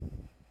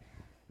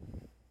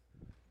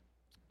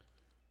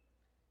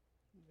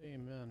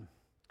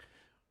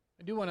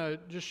I do want to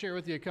just share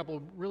with you a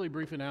couple really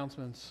brief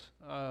announcements.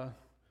 The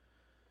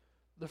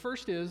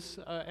first is,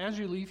 as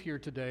you leave here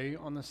today,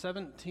 on the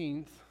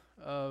 17th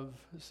of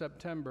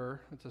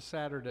September, it's a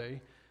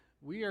Saturday,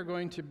 we are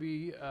going to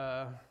be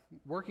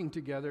working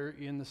together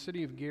in the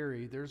city of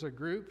Gary. There's a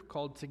group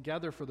called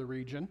Together for the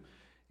Region,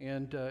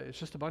 and it's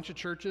just a bunch of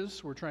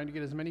churches. We're trying to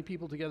get as many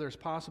people together as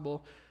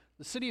possible.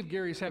 The city of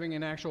Gary is having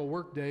an actual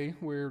work day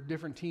where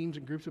different teams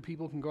and groups of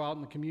people can go out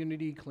in the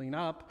community, clean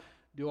up,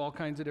 do all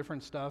kinds of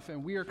different stuff,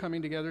 and we are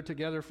coming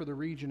together for the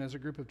region as a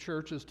group of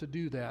churches to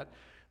do that.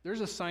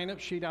 There's a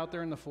sign-up sheet out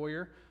there in the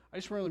foyer. I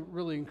just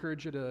really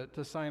encourage you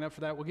to sign up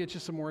for that. We'll get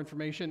you some more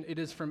information. It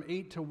is from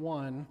 8 to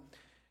 1,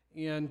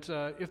 and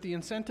if the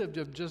incentive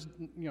of just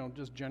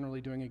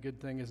generally doing a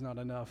good thing is not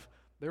enough,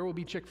 there will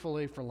be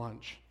Chick-fil-A for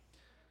lunch.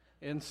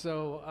 And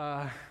so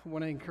I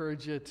want to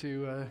encourage you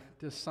to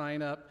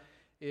sign up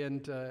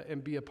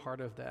and be a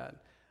part of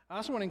that. I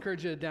also want to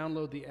encourage you to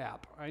download the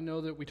app. I know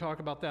that we talk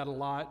about that a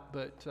lot,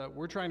 but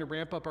we're trying to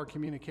ramp up our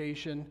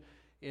communication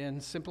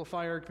and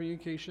simplify our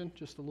communication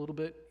just a little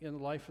bit in the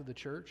life of the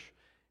church.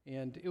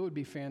 And it would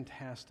be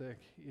fantastic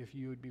if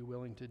you would be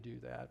willing to do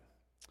that.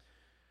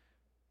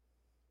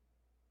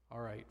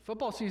 All right,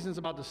 football season's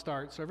about to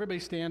start, so everybody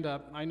stand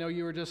up. I know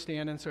you were just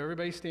standing, so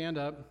everybody stand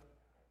up.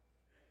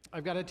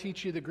 I've got to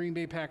teach you the Green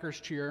Bay Packers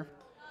cheer.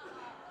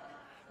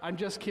 I'm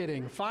just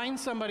kidding. Find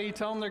somebody,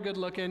 tell them they're good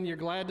looking, you're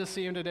glad to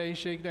see them today,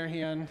 shake their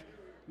hand,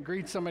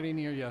 greet somebody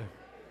near you.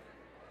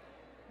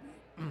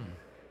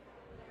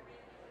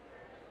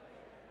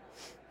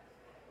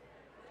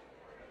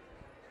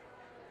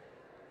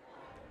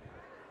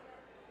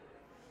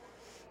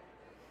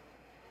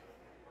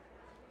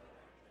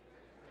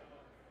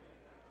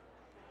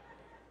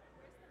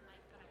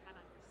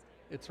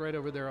 It's right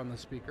over there on the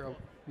speaker. Oh,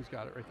 he's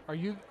got it right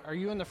there. Are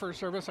you in the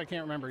first service? I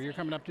can't remember. You're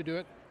coming up to do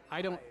it?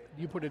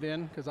 You put it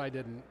in because I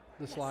didn't.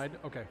 The slide?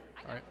 Okay.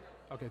 All right.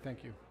 Okay, thank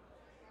you.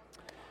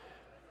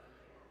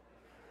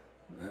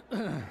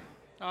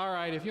 All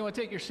right, if you want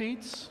to take your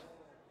seats.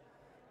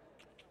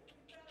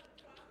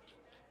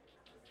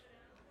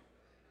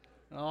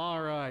 All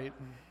right.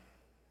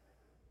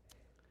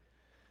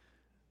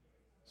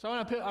 So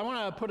I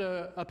want to put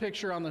a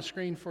picture on the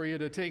screen for you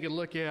to take a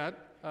look at.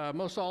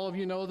 Most all of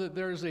you know that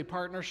there's a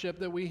partnership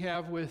that we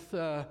have with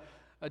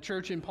a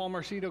church in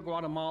Palmarcito,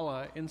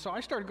 Guatemala. And so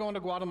I started going to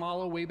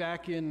Guatemala way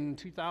back in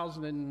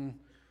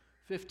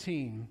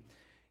 2015.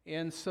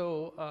 And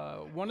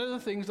so one of the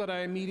things that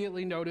I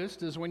immediately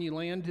noticed is when you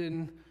land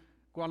in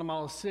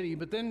Guatemala City,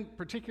 but then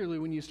particularly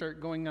when you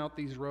start going out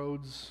these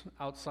roads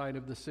outside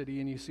of the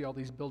city and you see all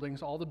these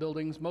buildings, all the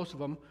buildings, most of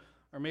them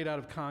are made out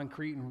of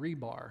concrete and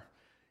rebar.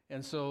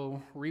 And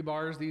so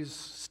rebar is these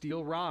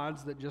steel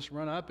rods that just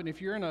run up, and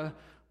if you're in a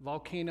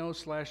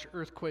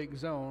volcano/earthquake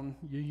zone,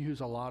 you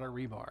use a lot of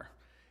rebar.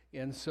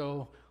 And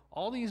so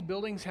all these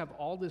buildings have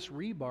all this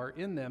rebar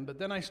in them, but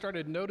then I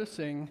started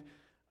noticing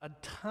a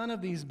ton of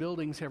these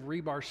buildings have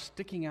rebar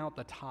sticking out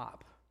the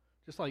top,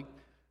 just like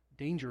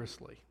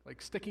dangerously,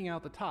 like sticking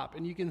out the top.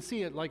 And you can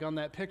see it like on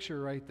that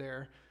picture right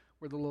there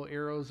where the little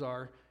arrows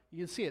are. You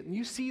can see it, and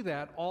you see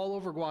that all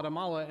over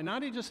Guatemala, and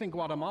not just in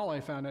Guatemala,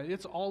 I found it,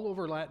 it's all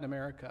over Latin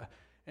America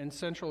and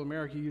Central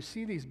America. You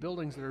see these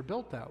buildings that are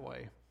built that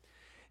way.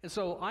 And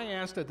so I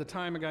asked at the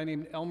time a guy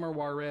named Elmer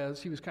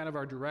Juarez, he was kind of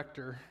our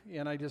director,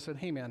 and I just said,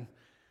 hey man,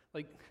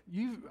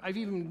 I've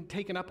even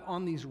taken up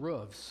on these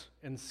roofs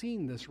and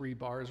seen this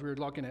rebar as we were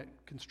looking at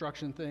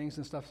construction things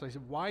and stuff. So I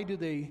said, why do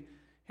they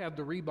have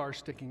the rebar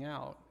sticking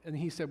out? And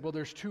he said, well,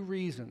 there's two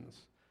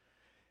reasons.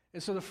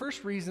 And so the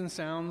first reason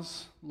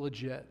sounds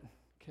legit.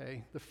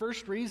 Okay, the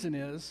first reason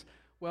is,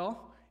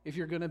 well, if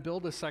you're going to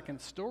build a second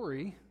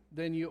story,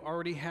 then you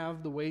already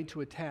have the way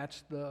to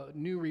attach the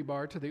new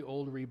rebar to the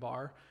old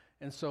rebar,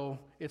 and so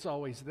it's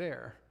always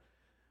there.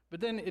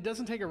 But then it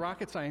doesn't take a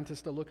rocket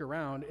scientist to look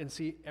around and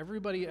see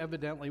everybody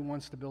evidently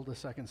wants to build a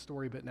second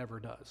story but never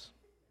does.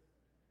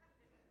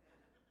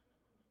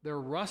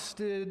 They're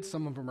rusted,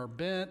 some of them are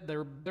bent,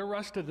 they're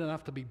rusted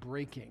enough to be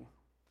breaking.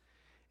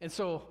 And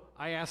so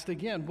I asked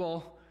again,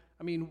 well,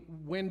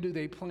 when do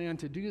they plan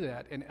to do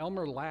that? And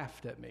Elmer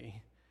laughed at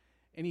me.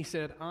 And he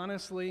said,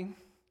 honestly,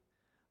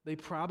 they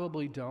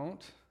probably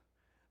don't.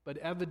 But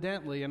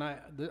evidently, and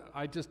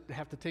I just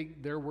have to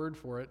take their word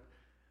for it,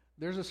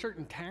 there's a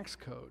certain tax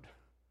code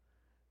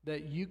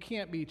that you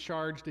can't be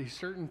charged a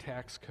certain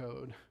tax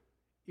code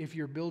if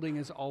your building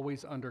is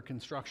always under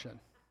construction.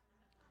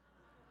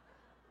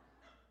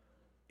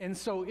 And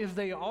so if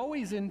they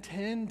always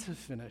intend to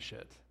finish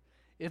it,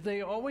 if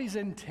they always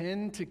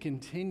intend to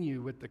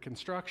continue with the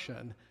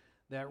construction,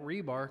 that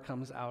rebar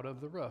comes out of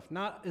the roof.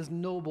 Not as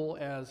noble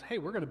as, hey,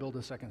 we're going to build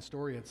a second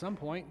story at some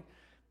point,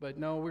 but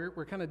no,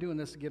 we're kind of doing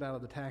this to get out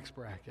of the tax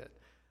bracket.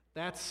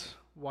 That's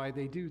why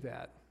they do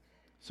that.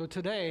 So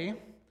today,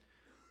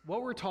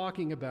 what we're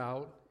talking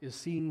about is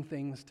seeing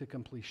things to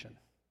completion.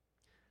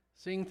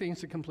 Seeing things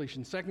to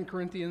completion. 2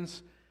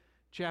 Corinthians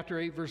chapter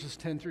 8, verses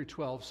 10 through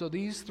 12. So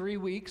these 3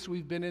 weeks,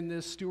 we've been in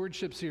this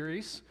stewardship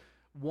series,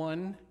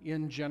 one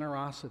in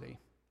generosity.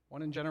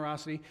 One in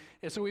generosity.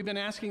 And so we've been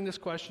asking this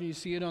question. You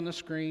see it on the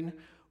screen.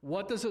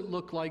 What does it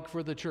look like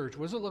for the church?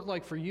 What does it look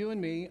like for you and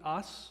me,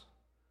 us?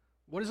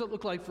 What does it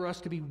look like for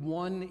us to be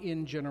one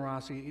in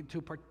generosity,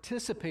 to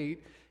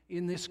participate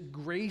in this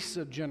grace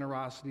of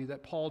generosity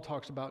that Paul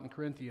talks about in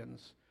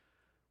Corinthians?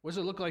 What does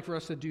it look like for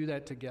us to do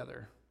that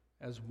together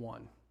as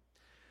one?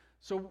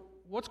 So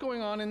what's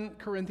going on in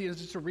Corinthians,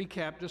 just to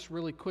recap just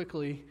really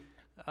quickly,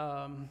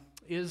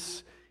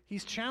 is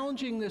he's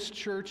challenging this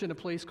church in a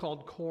place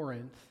called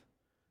Corinth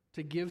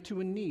to give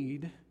to a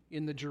need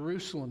in the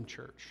Jerusalem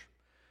church.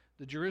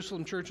 The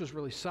Jerusalem church was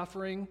really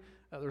suffering.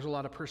 There was a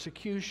lot of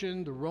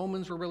persecution. The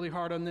Romans were really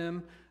hard on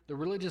them. The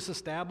religious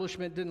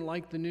establishment didn't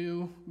like the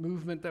new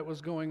movement that was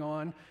going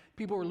on.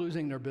 People were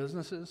losing their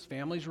businesses.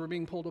 Families were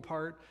being pulled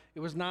apart. It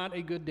was not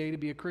a good day to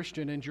be a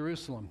Christian in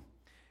Jerusalem.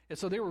 And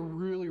so they were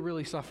really,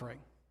 really suffering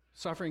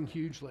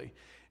hugely.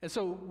 And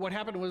so what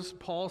happened was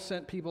Paul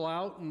sent people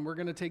out, and we're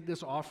going to take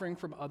this offering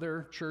from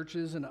other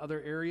churches in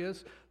other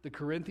areas. The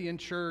Corinthian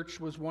church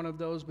was one of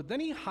those, but then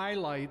he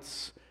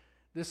highlights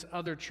this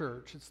other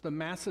church. It's the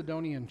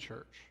Macedonian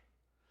church.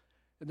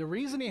 And the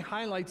reason he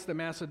highlights the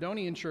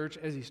Macedonian church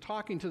as he's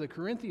talking to the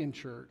Corinthian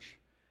church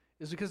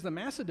is because the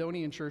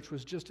Macedonian church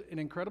was just an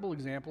incredible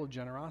example of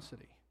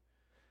generosity.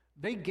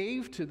 They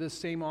gave to this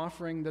same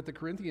offering that the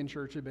Corinthian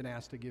church had been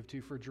asked to give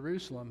to for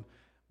Jerusalem.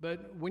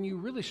 But when you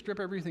really strip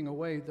everything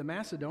away, the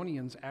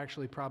Macedonians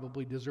actually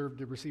probably deserved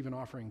to receive an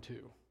offering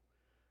too.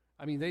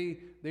 I mean,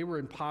 they were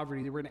in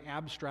poverty. They were in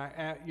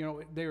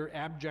they were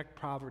abject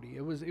poverty.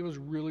 It was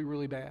really,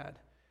 really bad.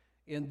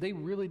 And they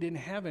really didn't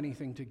have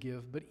anything to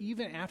give. But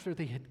even after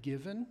they had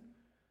given,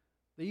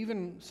 they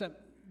even sent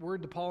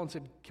word to Paul and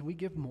said, "Can we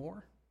give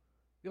more?"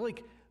 They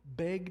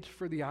begged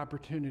for the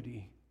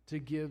opportunity to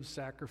give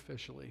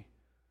sacrificially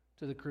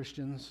to the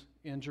Christians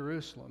in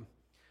Jerusalem.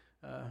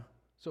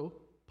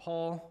 So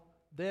Paul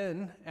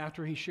then,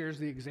 after he shares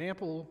the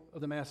example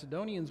of the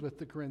Macedonians with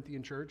the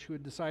Corinthian church, who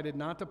had decided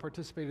not to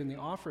participate in the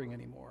offering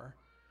anymore,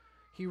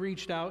 he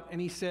reached out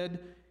and he said,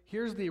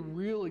 here's the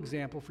real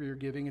example for your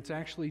giving. It's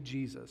actually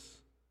Jesus.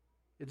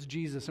 It's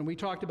Jesus. And we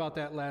talked about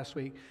that last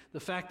week. The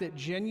fact that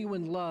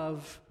genuine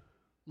love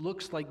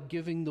looks like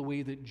giving the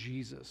way that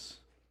Jesus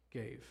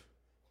gave.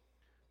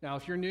 Now,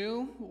 if you're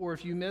new or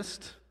if you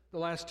missed the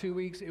last 2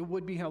 weeks, it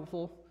would be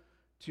helpful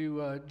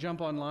to jump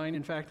online.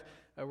 In fact,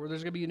 where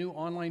there's going to be a new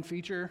online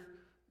feature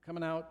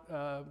coming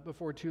out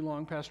before too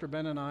long. Pastor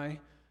Ben and I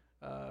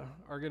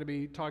are going to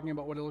be talking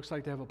about what it looks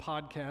like to have a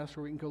podcast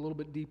where we can go a little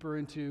bit deeper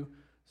into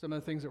some of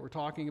the things that we're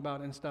talking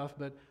about and stuff.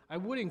 But I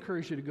would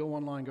encourage you to go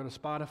online, go to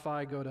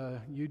Spotify, go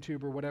to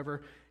YouTube or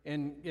whatever,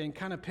 and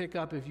kind of pick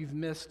up if you've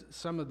missed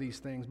some of these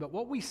things. But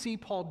what we see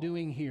Paul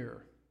doing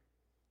here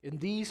in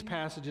these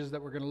passages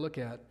that we're going to look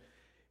at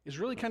is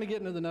really kind of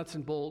getting to the nuts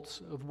and bolts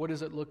of what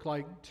does it look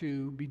like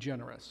to be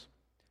generous.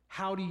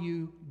 How do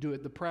you do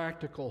it? The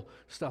practical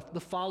stuff, the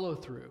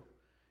follow-through.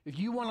 If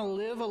you want to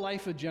live a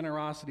life of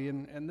generosity,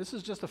 and this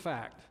is just a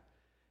fact,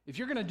 if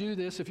you're going to do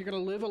this, if you're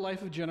going to live a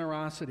life of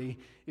generosity,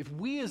 if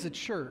we as a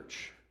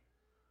church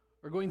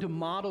are going to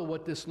model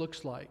what this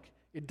looks like,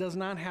 it does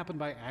not happen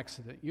by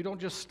accident. You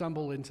don't just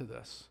stumble into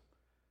this.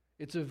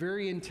 It's a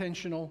very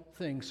intentional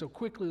thing. So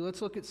quickly,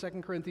 let's look at 2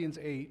 Corinthians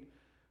 8,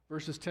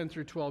 verses 10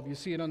 through 12. You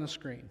see it on the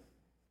screen.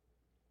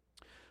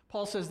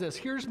 Paul says this,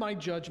 here's my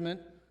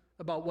judgment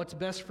about what's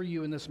best for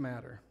you in this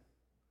matter.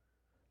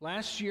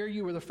 Last year,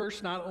 you were the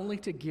first not only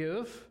to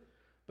give,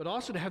 but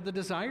also to have the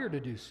desire to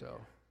do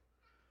so.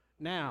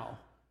 Now,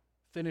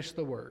 finish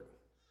the work,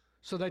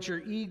 so that your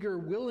eager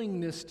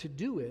willingness to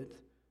do it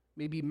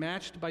may be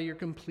matched by your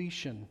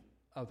completion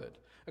of it,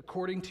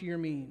 according to your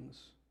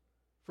means.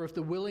 For if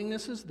the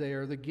willingness is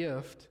there, the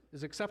gift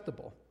is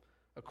acceptable,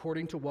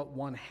 according to what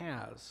one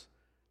has,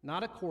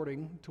 not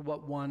according to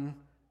what one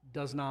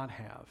does not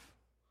have.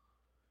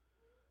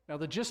 Now,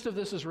 the gist of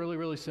this is really,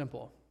 really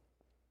simple.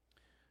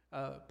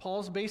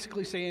 Paul's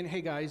basically saying,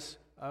 hey guys,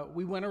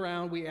 we went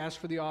around, we asked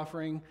for the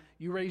offering,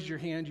 you raised your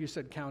hand, you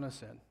said, count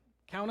us in.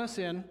 Count us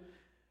in.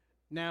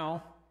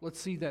 Now, let's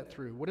see that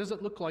through. What does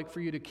it look like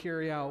for you to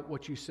carry out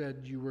what you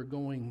said you were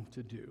going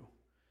to do?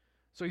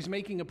 So he's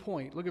making a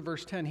point. Look at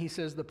verse 10. He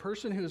says, the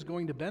person who is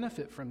going to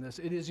benefit from this,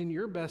 it is in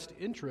your best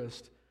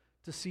interest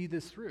to see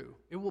this through.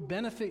 It will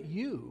benefit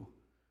you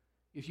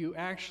if you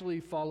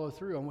actually follow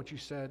through on what you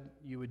said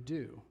you would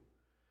do.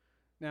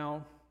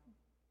 Now,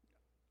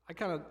 I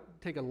kind of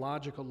take a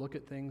logical look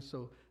at things,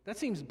 so that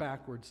seems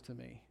backwards to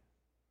me.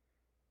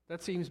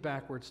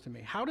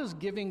 How does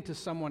giving to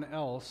someone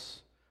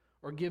else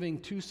or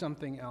giving to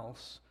something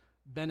else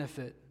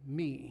benefit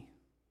me?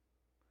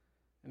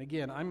 And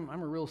again, I'm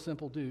a real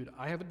simple dude.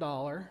 I have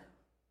 $1.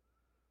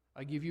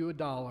 I give you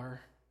 $1.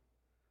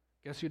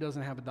 Guess who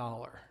doesn't have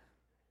 $1?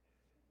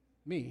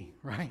 Me,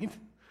 right?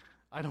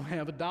 I don't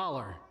have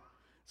 $1.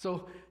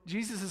 So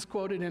Jesus is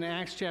quoted in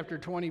Acts chapter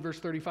 20, verse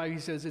 35. He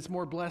says, it's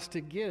more blessed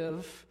to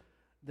give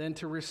than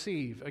to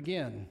receive.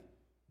 Again,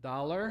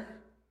 $1,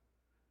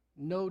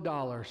 no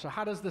 $. So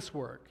how does this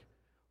work?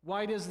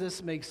 Why does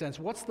this make sense?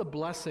 What's the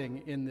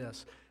blessing in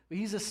this?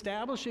 He's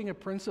establishing a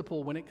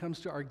principle when it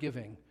comes to our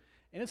giving.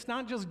 And it's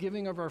not just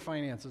giving of our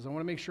finances. I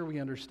want to make sure we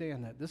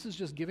understand that. This is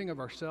just giving of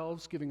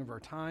ourselves, giving of our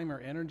time, our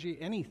energy,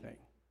 anything.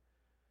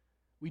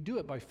 We do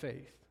it by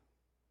faith.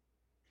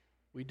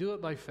 We do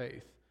it by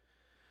faith.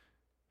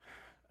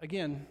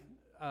 Again,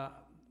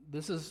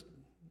 this is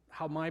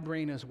how my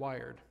brain is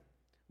wired.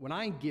 When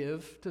I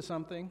give to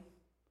something,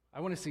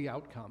 I want to see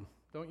outcome,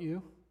 don't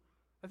you?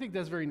 I think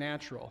that's very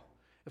natural.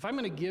 If I'm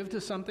going to give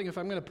to something, if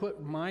I'm going to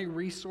put my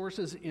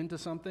resources into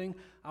something,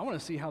 I want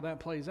to see how that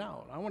plays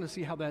out. I want to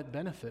see how that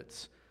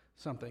benefits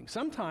something.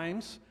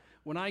 Sometimes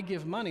when I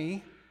give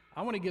money,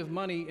 I want to give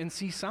money and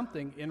see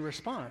something in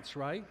response,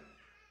 right?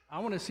 I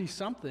want to see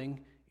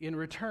something in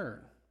return.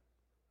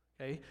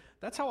 Okay?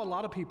 That's how a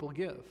lot of people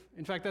give.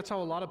 In fact, that's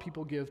how a lot of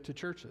people give to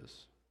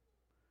churches.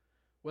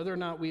 Whether or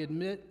not we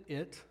admit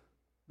it,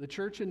 the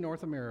church in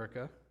North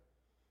America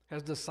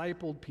has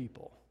discipled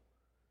people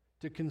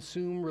to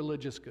consume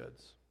religious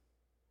goods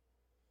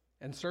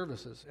and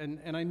services.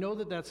 And I know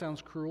that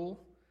sounds cruel,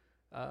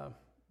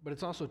 but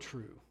it's also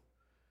true.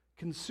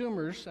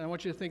 Consumers, and I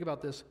want you to think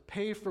about this,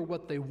 pay for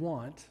what they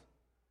want,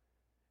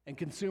 and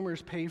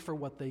consumers pay for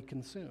what they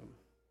consume.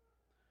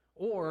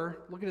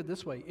 Or, look at it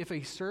this way, if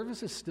a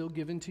service is still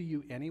given to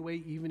you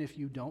anyway, even if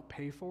you don't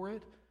pay for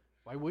it,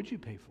 why would you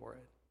pay for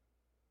it?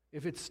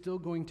 If it's still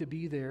going to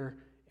be there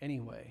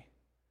anyway.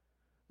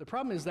 The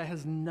problem is that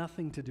has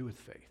nothing to do with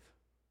faith.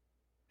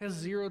 Has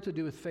zero to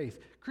do with faith.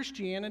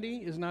 Christianity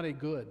is not a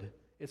good.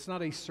 It's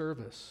not a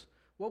service.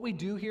 What we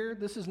do here,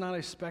 this is not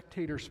a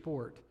spectator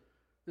sport.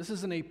 This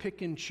isn't a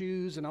pick and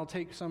choose, and I'll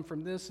take some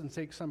from this and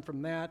take some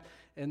from that,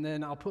 and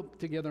then I'll put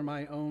together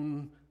my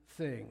own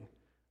thing.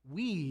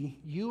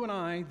 You and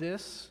I,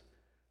 this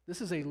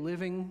is a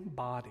living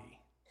body.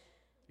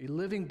 A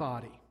living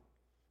body.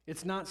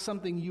 It's not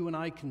something you and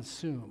I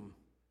consume.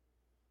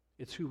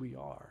 It's who we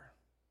are.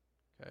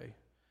 Okay?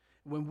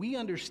 When we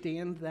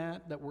understand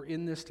that we're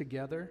in this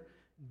together,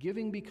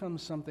 giving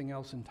becomes something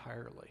else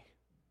entirely.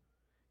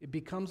 It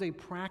becomes a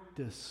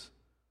practice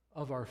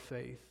of our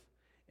faith,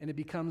 and it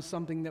becomes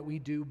something that we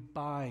do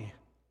by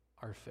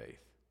our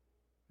faith.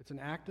 It's an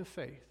act of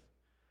faith.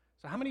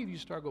 So how many of you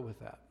struggle with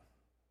that?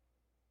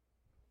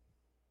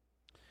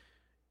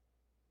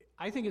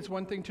 I think it's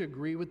one thing to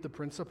agree with the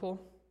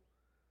principle.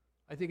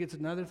 I think it's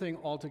another thing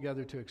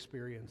altogether to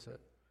experience it.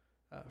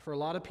 For a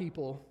lot of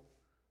people,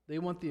 they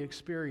want the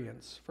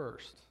experience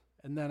first,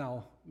 and then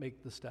I'll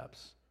make the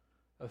steps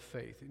of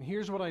faith. And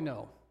here's what I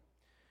know.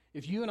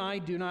 If you and I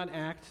do not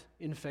act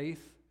in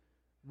faith,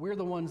 we're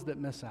the ones that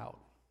miss out.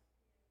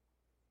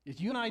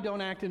 If you and I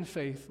don't act in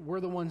faith,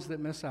 we're the ones that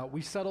miss out.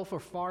 We settle for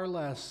far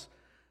less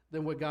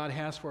than what God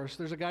has for us.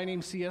 There's a guy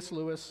named C.S.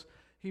 Lewis.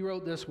 He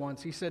wrote this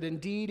once. He said,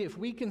 "Indeed, if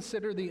we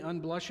consider the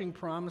unblushing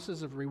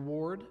promises of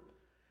reward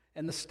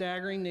and the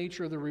staggering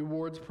nature of the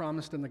rewards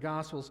promised in the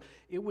Gospels,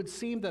 it would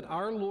seem that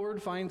our Lord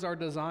finds our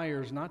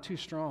desires not too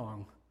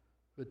strong,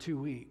 but too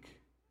weak."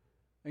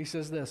 And he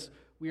says this,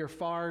 "We are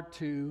far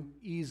too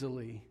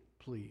easily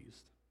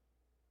pleased."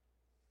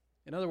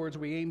 In other words,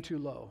 we aim too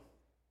low.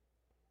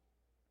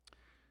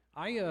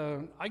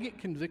 I get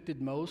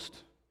convicted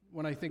most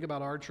when I think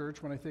about our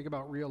church, when I think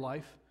about real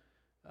life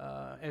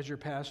as your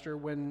pastor,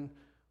 when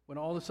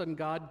all of a sudden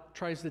God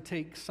tries to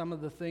take some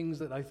of the things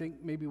that I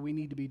think maybe we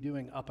need to be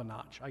doing up a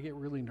notch. I get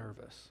really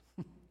nervous.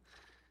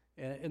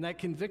 and that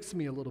convicts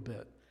me a little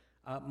bit.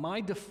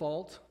 My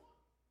default,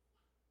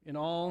 in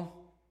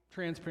all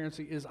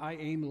transparency, is I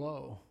aim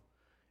low.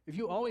 If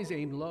you always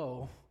aim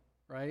low,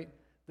 right,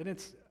 then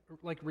it's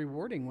like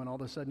rewarding when all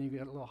of a sudden you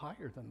get a little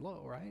higher than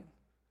low, right?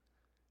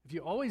 If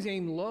you always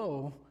aim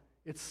low,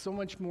 it's so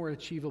much more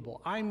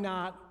achievable. I'm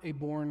not a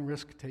born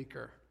risk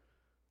taker.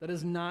 That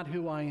is not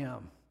who I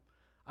am.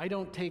 I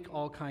don't take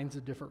all kinds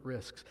of different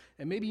risks.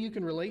 And maybe you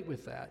can relate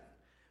with that.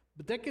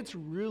 But that gets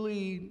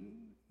really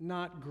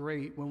not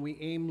great when we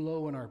aim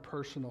low in our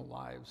personal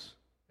lives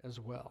as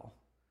well.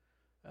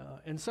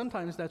 And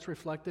sometimes that's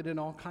reflected in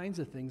all kinds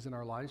of things in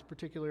our lives,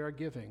 particularly our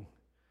giving.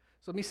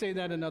 So let me say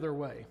that another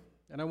way.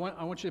 And I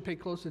want you to pay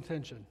close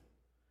attention.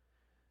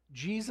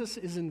 Jesus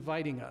is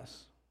inviting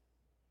us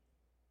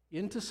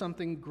into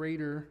something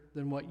greater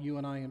than what you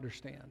and I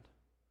understand.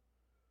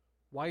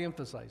 Why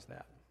emphasize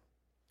that?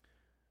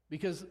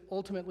 Because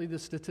ultimately the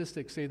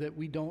statistics say that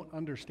we don't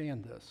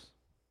understand this.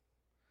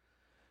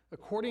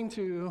 According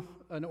to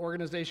an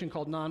organization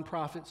called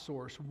Nonprofit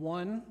Source,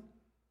 1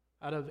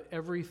 out of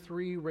every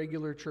 3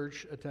 regular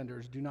church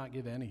attenders do not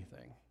give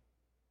anything.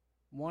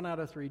 1 out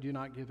of 3 do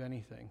not give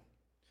anything.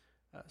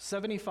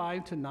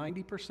 75 to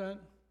 90%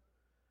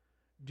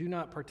 do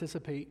not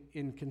participate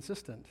in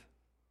consistent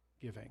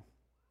giving.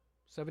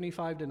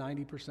 75 to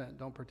 90%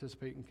 don't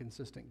participate in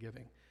consistent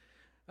giving.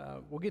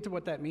 We'll get to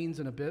what that means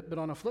in a bit, but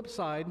on a flip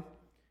side,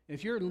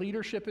 if you're in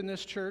leadership in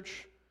this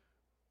church,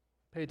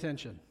 pay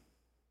attention.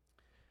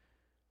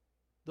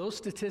 Those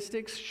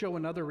statistics show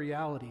another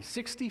reality.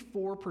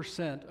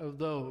 64% of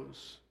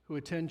those who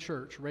attend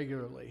church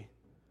regularly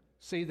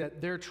say that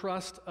their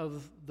trust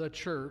of the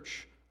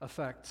church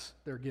affects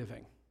their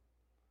giving.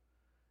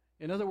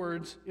 In other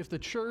words, if the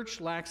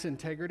church lacks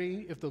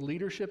integrity, if the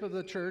leadership of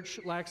the church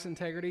lacks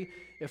integrity,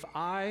 if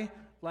I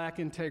lack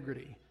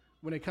integrity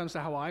when it comes to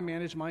how I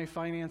manage my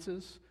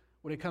finances,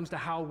 when it comes to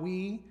how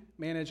we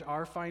manage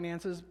our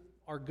finances,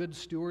 are good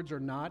stewards or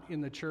not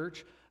in the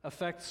church,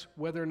 affects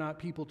whether or not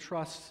people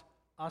trust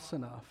us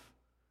enough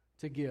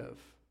to give.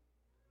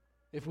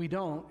 If we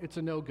don't, it's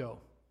a no-go.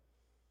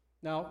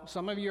 Now,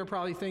 some of you are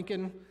probably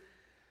thinking,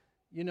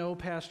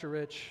 Pastor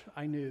Rich,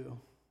 I knew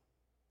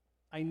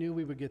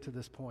we would get to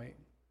this point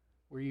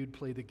where you'd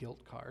play the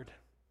guilt card.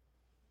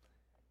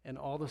 And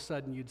all of a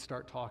sudden, you'd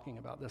start talking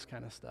about this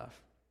kind of stuff.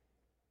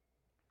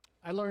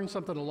 I learned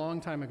something a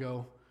long time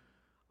ago.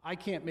 I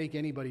can't make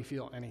anybody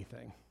feel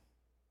anything.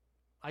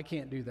 I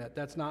can't do that.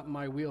 That's not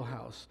my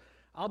wheelhouse.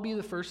 I'll be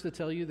the first to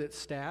tell you that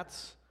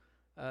stats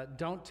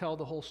don't tell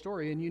the whole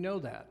story, and you know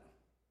that.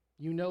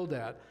 You know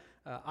that.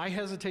 I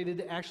hesitated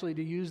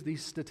to use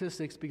these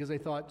statistics because I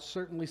thought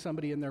certainly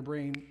somebody in their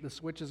brain, the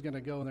switch is going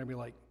to go, and they'll be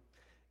like,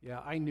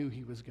 yeah, I knew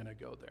he was going to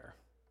go there.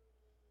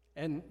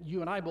 And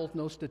you and I both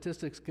know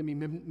statistics can be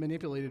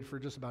manipulated for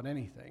just about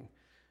anything.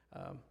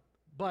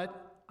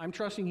 But I'm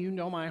trusting you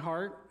know my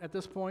heart at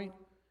this point,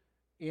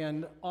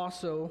 and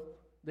also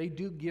they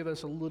do give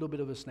us a little bit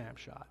of a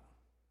snapshot.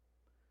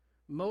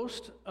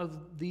 Most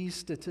of these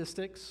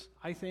statistics,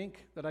 I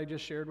think, that I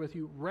just shared with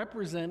you,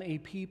 represent a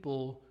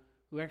people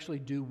who actually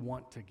do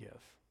want to give.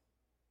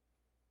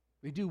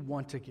 They do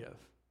want to give.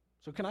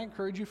 So can I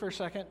encourage you for a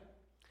second?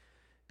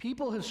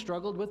 People have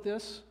struggled with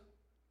this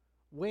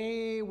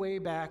way, way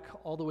back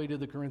all the way to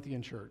the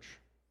Corinthian church.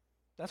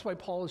 That's why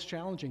Paul is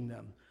challenging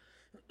them.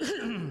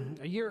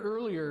 A year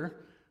earlier,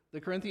 the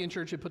Corinthian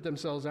church had put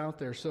themselves out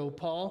there. So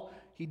Paul,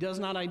 he does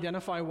not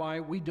identify why.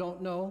 We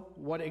don't know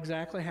what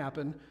exactly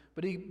happened,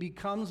 but it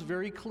becomes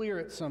very clear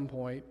at some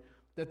point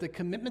that the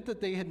commitment that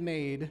they had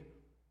made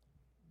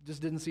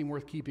just didn't seem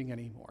worth keeping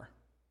anymore.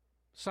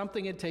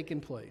 Something had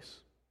taken place.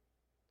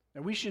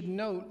 And we should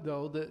note,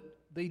 though, that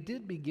they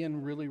did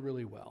begin really,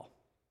 really well.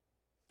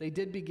 They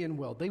did begin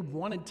well. They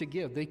wanted to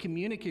give. They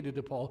communicated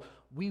to Paul,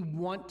 we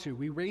want to.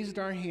 We raised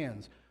our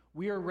hands.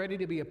 We are ready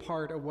to be a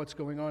part of what's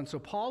going on. So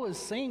Paul is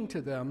saying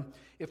to them,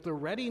 if the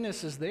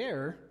readiness is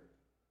there,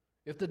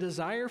 if the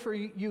desire for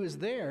you is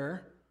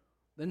there,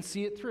 then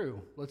see it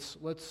through.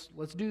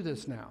 Let's do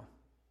this now.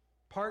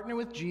 Partner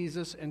with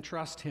Jesus and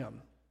trust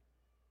him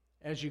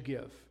as you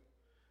give.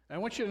 And I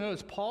want you to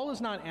notice, Paul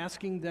is not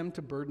asking them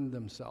to burden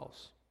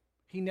themselves.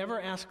 He never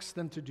asks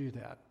them to do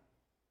that.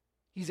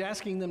 He's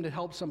asking them to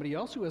help somebody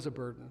else who has a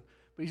burden,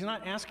 but he's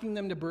not asking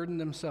them to burden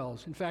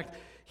themselves. In fact,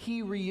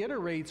 he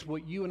reiterates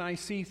what you and I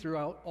see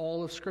throughout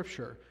all of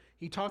Scripture.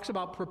 He talks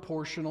about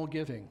proportional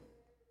giving.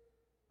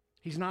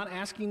 He's not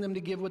asking them to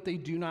give what they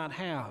do not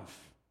have.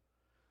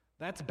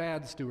 That's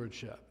bad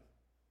stewardship,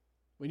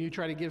 when you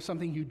try to give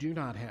something you do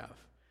not have.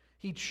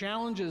 He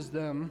challenges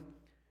them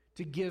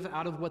to give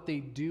out of what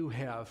they do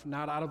have,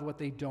 not out of what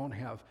they don't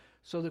have.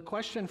 So the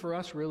question for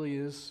us really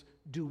is,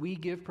 do we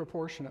give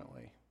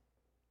proportionately?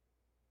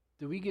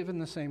 Do we give in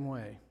the same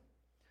way?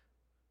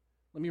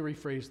 Let me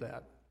rephrase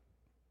that.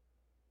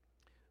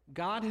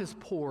 God has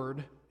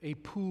poured a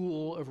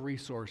pool of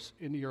resource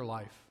into your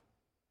life.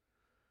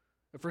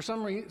 For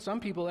some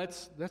people,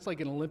 that's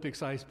like an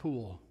Olympic-sized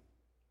pool,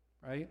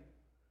 right?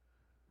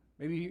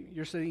 Maybe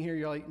you're sitting here,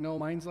 you're like, no,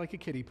 mine's like a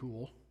kiddie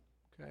pool,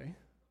 okay?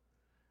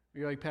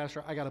 You're like,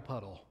 Pastor, I got a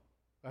puddle.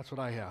 That's what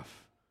I have.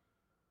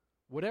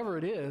 Whatever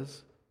it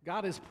is,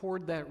 God has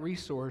poured that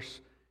resource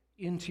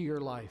into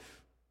your life.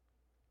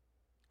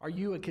 Are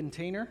you a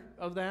container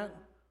of that?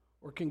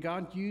 Or can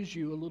God use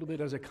you a little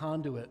bit as a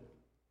conduit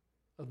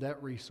of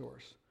that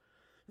resource?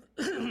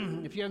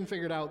 If you haven't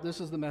figured out, this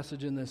is the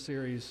message in this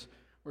series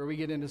where we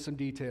get into some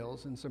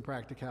details and some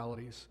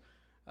practicalities.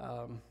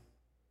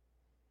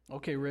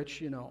 Okay,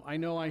 Rich, I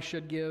know I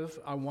should give.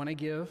 I want to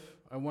give.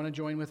 I want to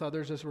join with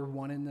others as we're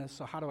one in this.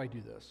 So how do I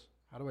do this?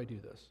 How do I do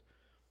this?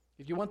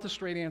 If you want the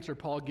straight answer,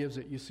 Paul gives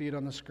it. You see it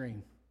on the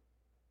screen.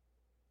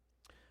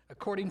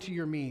 According to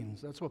your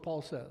means. That's what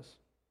Paul says.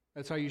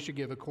 That's how you should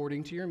give,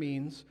 according to your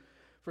means.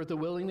 For if the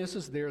willingness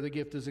is there, the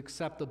gift is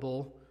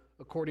acceptable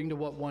according to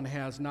what one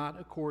has, not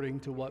according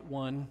to what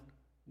one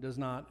does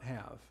not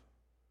have.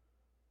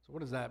 So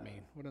what does that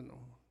mean?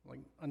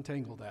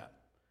 Untangle that.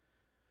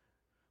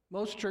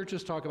 Most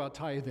churches talk about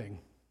tithing,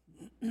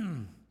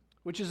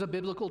 which is a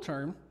biblical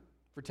term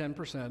for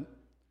 10%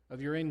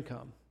 of your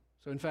income.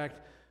 So in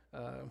fact,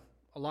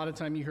 a lot of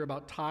time you hear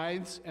about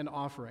tithes and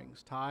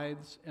offerings.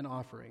 Tithes and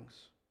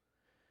offerings.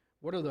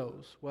 What are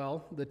those?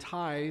 Well, the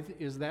tithe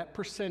is that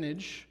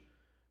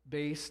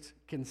percentage-based,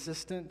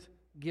 consistent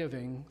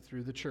giving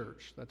through the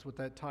church. That's what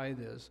that tithe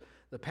is.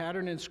 The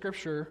pattern in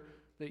Scripture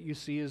that you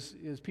see is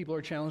people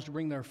are challenged to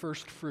bring their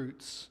first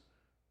fruits,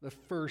 the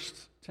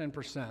first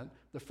 10%,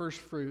 the first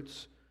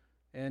fruits,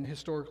 and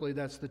historically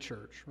that's the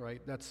church,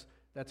 right? That's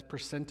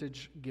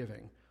percentage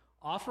giving.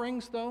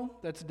 Offerings, though,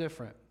 that's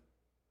different.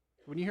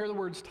 When you hear the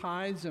words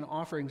tithes and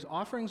offerings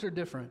are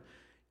different.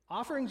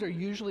 Offerings are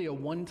usually a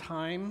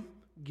one-time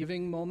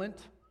giving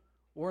moment,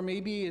 or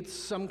maybe it's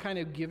some kind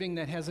of giving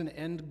that has an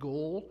end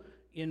goal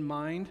in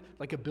mind,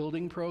 like a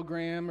building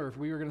program, or if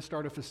we were going to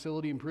start a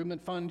facility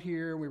improvement fund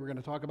here, we were going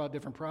to talk about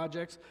different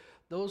projects,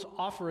 those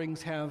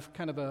offerings have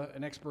kind of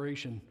an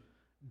expiration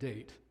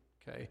date,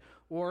 okay?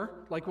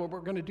 Or like what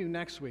we're going to do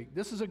next week.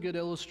 This is a good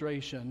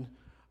illustration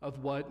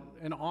of what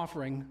an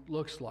offering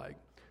looks like.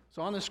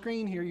 So on the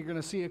screen here, you're going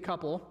to see a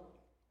couple,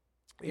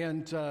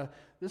 and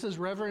this is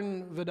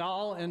Reverend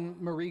Vidal and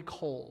Marie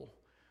Cole.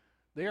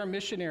 They are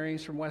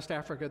missionaries from West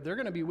Africa. They're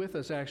going to be with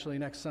us actually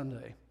next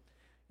Sunday.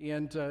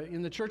 And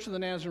in the Church of the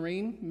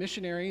Nazarene,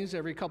 missionaries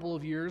every couple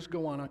of years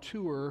go on a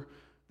tour.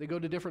 They go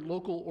to different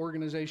local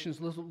organizations,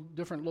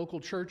 different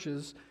local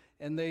churches,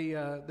 and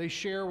they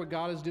share what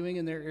God is doing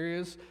in their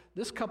areas.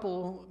 This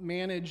couple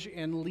manage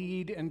and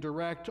lead and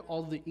direct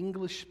all the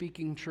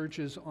English-speaking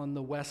churches on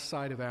the west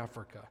side of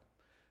Africa.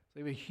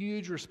 They have a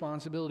huge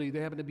responsibility. They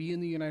happen to be in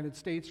the United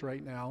States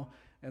right now,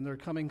 and they're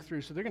coming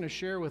through. So they're going to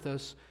share with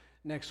us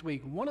next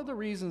week. One of the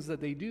reasons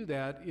that they do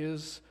that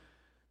is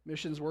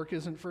missions work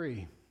isn't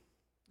free,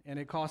 and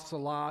it costs a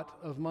lot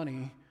of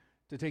money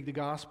to take the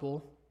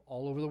gospel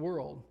all over the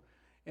world.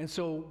 And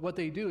so what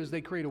they do is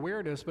they create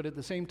awareness, but at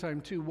the same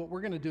time, too, what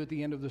we're going to do at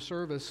the end of the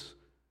service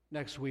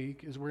next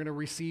week is we're going to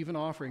receive an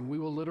offering. We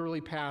will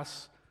literally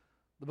pass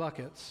the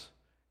buckets.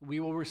 We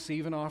will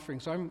receive an offering.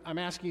 So I'm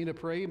asking you to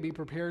pray and be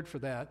prepared for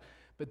that.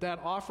 But that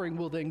offering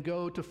will then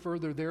go to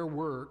further their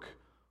work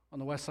on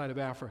the west side of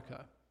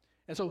Africa.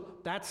 And so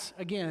that's,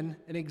 again,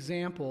 an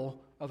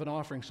example of an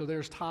offering. So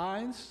there's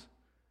tithes,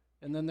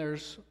 and then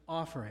there's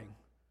offering.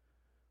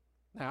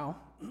 Now,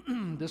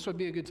 this would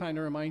be a good time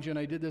to remind you, and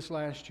I did this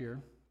last year,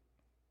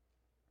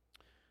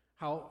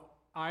 how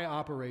I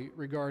operate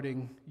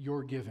regarding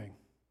your giving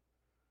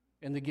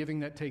and the giving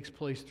that takes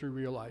place through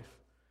real life.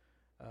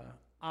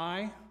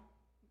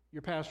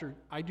 Your pastor,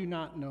 I do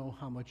not know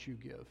how much you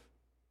give.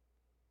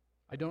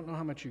 I don't know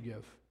how much you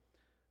give.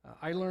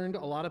 I learned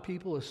a lot of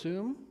people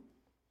assume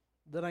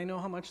that I know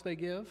how much they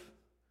give.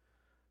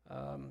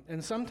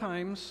 And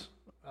sometimes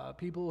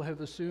people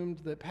have assumed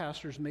that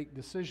pastors make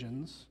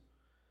decisions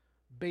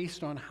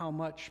based on how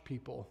much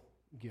people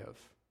give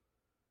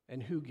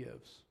and who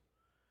gives.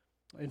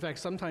 In fact,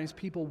 sometimes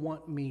people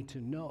want me to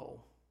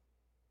know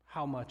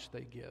how much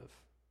they give,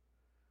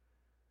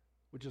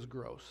 which is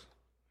gross.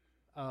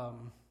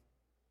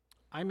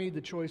 I made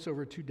the choice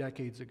over 2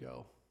 decades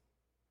ago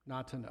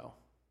not to know.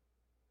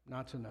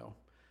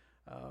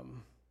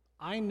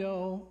 I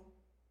know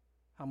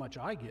how much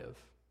I give.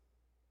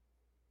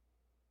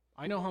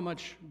 I know how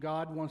much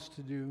God wants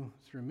to do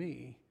through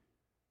me,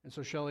 and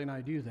so Shelley and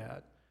I do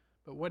that.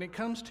 But when it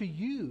comes to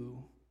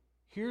you,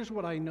 here's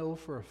what I know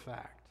for a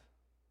fact.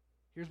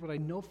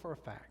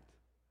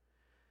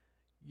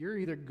 You're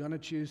either going to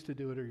choose to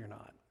do it or you're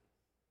not,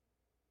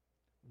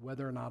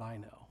 whether or not I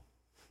know.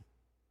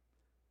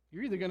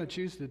 You're either going to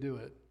choose to do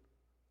it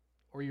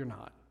or you're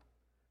not.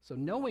 So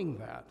knowing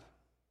that,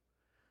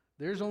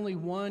 there's only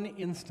one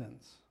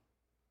instance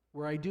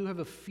where I do have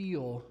a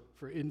feel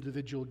for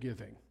individual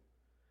giving.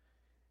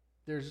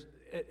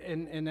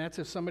 And that's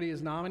if somebody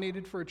is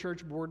nominated for a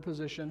church board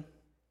position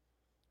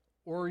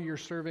or you're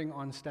serving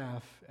on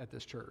staff at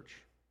this church.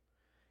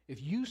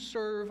 If you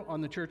serve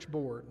on the church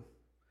board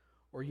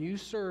or you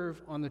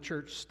serve on the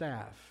church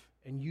staff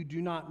and you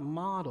do not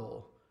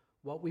model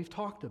what we've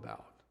talked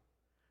about,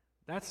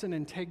 that's an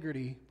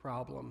integrity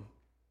problem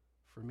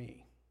for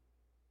me.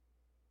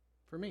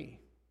 For me.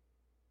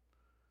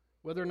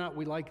 Whether or not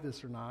we like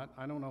this or not,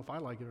 I don't know if I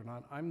like it or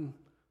not, I'm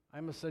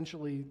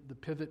essentially the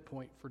pivot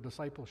point for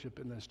discipleship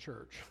in this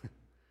church.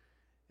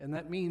 And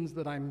that means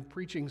that I'm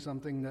preaching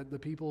something that the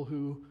people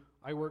who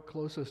I work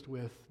closest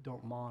with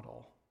don't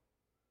model.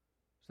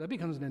 So that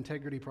becomes an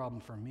integrity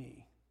problem for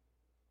me.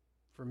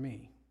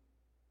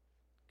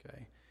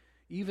 Okay?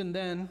 Even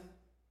then,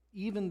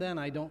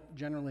 I don't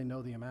generally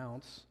know the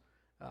amounts.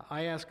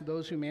 I ask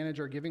those who manage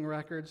our giving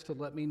records to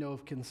let me know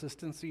of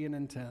consistency and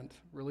intent.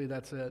 Really,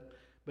 that's it.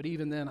 But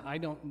even then, I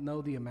don't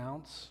know the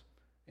amounts,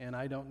 and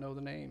I don't know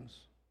the names.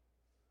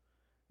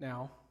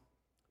 Now,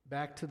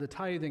 back to the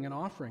tithing and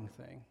offering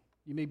thing.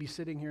 You may be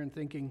sitting here and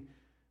thinking,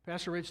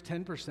 Pastor Rich,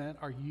 10%?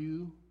 Are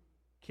you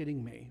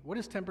kidding me? What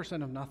is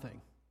 10% of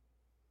nothing?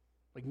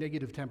 Like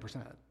negative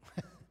 10%.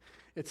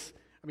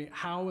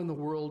 How in the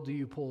world do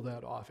you pull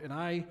that off? And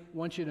I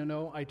want you to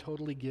know I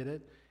totally get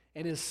it.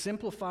 And as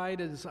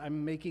simplified as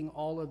I'm making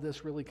all of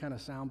this really kind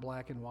of sound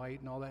black and white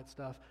and all that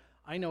stuff,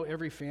 I know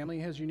every family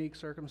has unique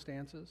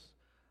circumstances.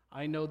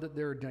 I know that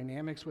there are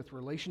dynamics with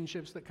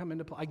relationships that come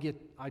into play.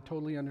 I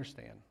totally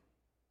understand.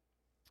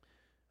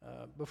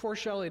 Before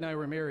Shelley and I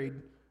were married,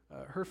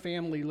 her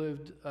family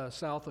lived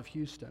south of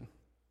Houston.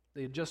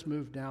 They had just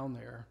moved down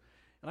there.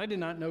 And I did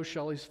not know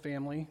Shelley's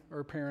family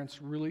or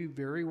parents really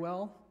very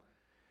well.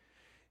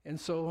 And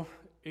so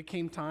it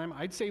came time.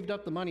 I'd saved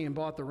up the money and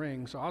bought the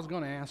ring, so I was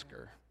going to ask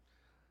her.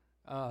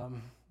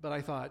 But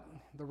I thought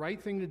the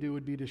right thing to do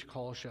would be to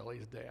call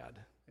Shelley's dad.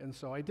 And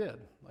so I did.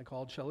 I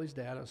called Shelley's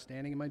dad. I was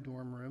standing in my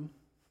dorm room.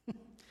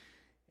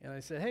 And I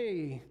said,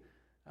 hey,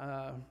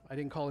 I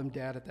didn't call him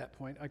dad at that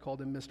point. I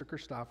called him Mr.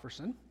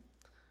 Christofferson.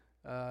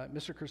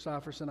 Mr.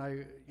 Christopherson,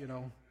 I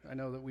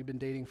know that we've been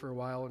dating for a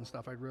while and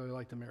stuff. I'd really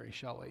like to marry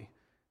Shelley.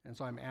 And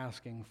so I'm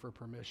asking for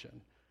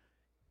permission.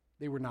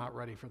 They were not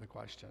ready for the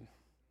question.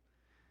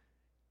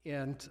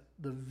 And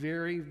the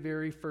very,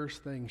 very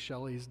first thing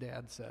Shelley's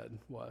dad said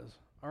was,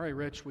 all right,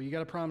 Rich, well, you got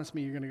to promise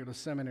me you're going to go to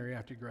seminary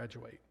after you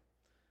graduate.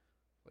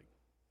 I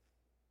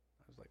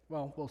was like,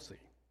 well, we'll see.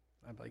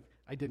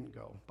 I didn't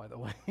go, by the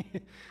way.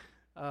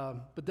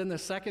 But then the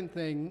second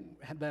thing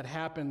that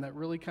happened that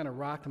really kind of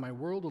rocked my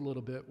world a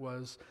little bit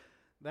was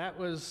that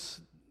was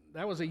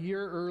a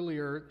year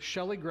earlier.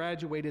 Shelley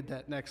graduated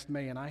that next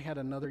May, and I had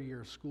another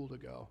year of school to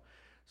go.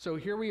 So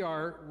here we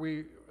are.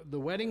 The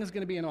wedding is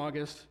going to be in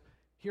August.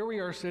 Here we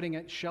are sitting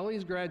at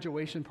Shelley's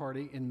graduation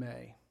party in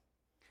May.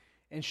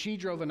 And she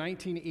drove a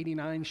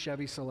 1989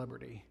 Chevy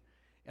Celebrity.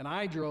 And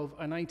I drove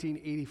a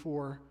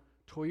 1984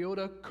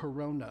 Toyota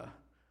Corona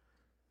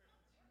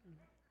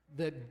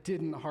that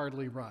didn't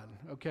hardly run,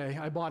 okay?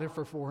 I bought it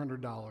for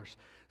 $400.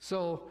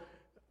 So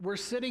we're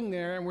sitting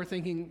there and we're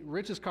thinking,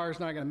 Rich's car's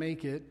not gonna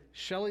make it.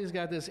 Shelley's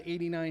got this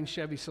 89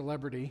 Chevy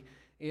Celebrity.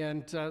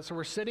 And so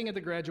we're sitting at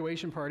the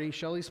graduation party.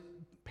 Shelley's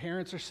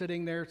parents are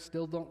sitting there,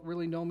 still don't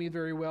really know me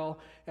very well,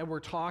 and we're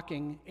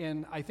talking.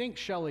 And I think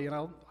Shelley, and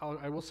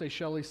I will say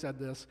Shelley said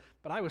this,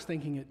 but I was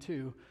thinking it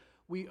too.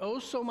 We owe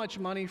so much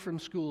money from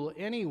school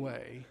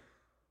anyway,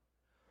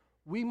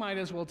 we might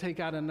as well take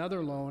out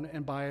another loan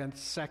and buy a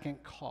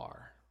second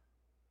car.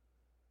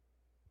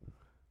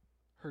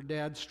 Her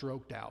dad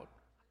stroked out.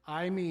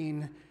 I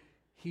mean,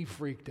 he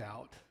freaked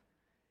out.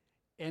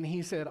 And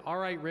he said, all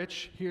right,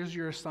 Rich, here's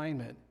your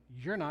assignment.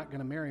 You're not going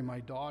to marry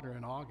my daughter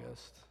in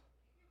August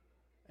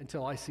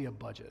until I see a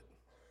budget.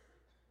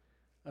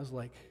 I was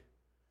like,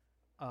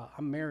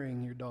 I'm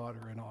marrying your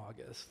daughter in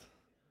August.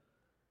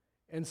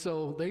 And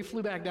so they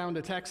flew back down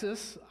to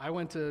Texas. I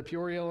went to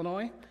Peoria,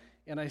 Illinois.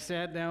 And I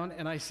sat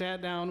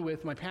down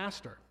with my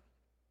pastor.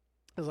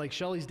 I was like,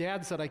 Shelley's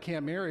dad said I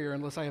can't marry her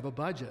unless I have a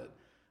budget.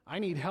 I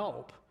need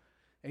help.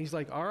 And he's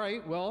like, all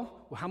right, well,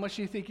 how much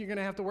do you think you're going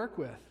to have to work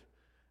with?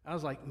 I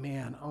was like,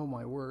 man, oh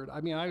my word.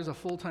 I mean, I was a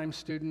full-time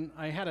student.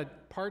 I had a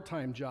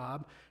part-time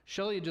job.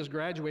 Shelley had just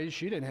graduated.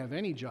 She didn't have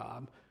any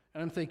job.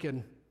 And I'm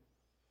thinking,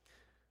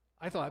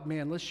 I thought,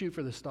 man, let's shoot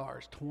for the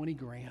stars, 20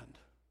 grand.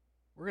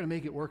 We're going to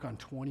make it work on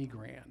 20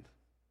 grand.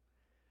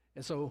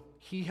 And so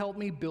he helped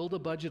me build a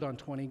budget on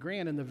 20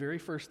 grand, and the very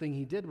first thing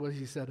he did was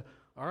he said,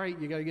 all right,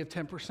 you got to give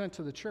 10%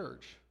 to the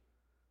church.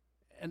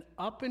 And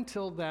up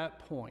until that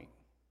point,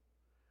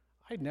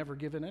 I'd never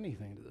given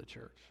anything to the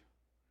church.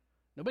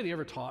 Nobody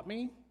ever taught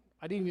me.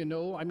 I didn't even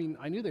know. I mean,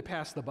 I knew they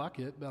passed the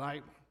bucket, but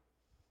I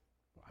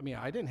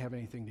didn't have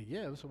anything to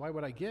give, so why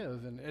would I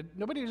give? And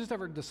nobody just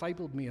ever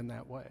discipled me in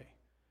that way.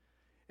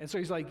 And so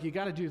he's like, you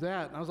got to do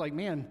that. And I was like,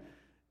 man,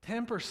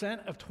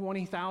 10% of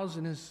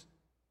 20,000 is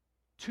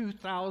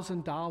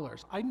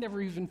 $2,000. I never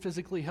even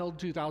physically held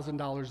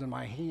 $2,000 in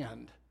my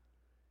hand.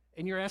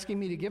 And you're asking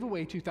me to give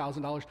away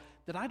 $2,000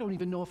 that I don't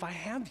even know if I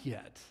have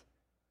yet.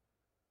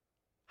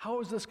 How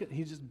is this good?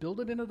 He just build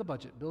it into the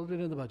budget.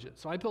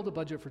 So I built a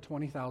budget for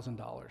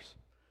 $20,000.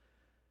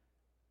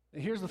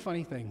 And here's the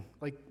funny thing.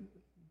 Like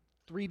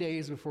 3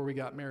 days before we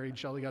got married,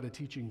 Shelley got a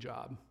teaching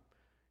job.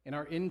 And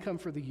our income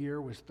for the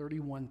year was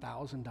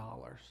 $31,000.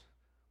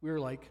 We were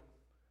like,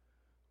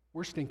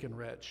 we're stinking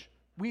rich.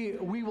 We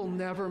will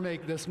never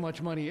make this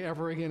much money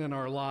ever again in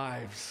our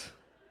lives.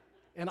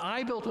 And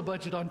I built a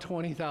budget on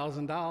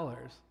 $20,000.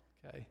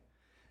 Okay.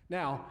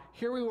 Now,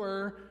 here we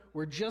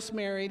we're just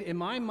married. In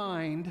my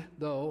mind,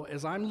 though,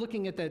 as I'm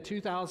looking at that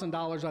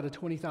 $2,000 out of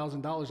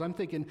 $20,000, I'm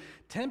thinking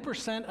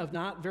 10% of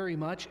not very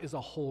much is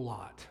a whole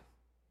lot.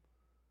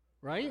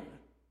 Right?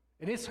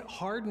 And it's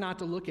hard not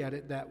to look at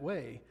it that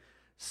way.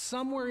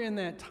 Somewhere in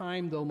that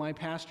time, though, my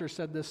pastor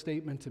said this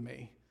statement to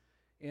me.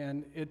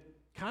 And it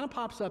kind of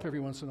pops up every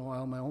once in a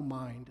while in my own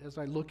mind as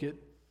I look at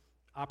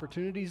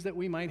opportunities that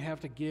we might have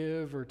to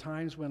give or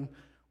times when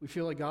we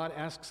feel like God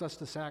asks us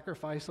to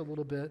sacrifice a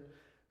little bit.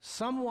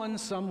 Someone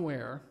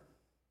somewhere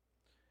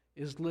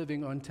is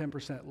living on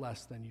 10%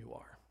 less than you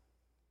are.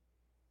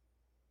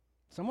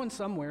 Someone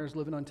somewhere is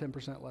living on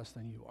 10% less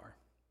than you are.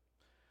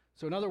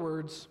 So in other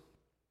words,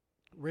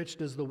 Rich,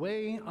 does the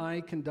way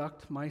I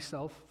conduct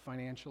myself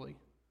financially,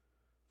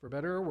 for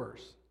better or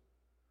worse,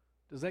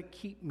 does that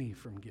keep me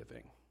from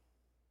giving?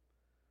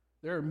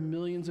 There are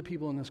millions of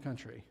people in this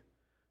country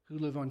who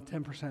live on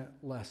 10%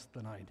 less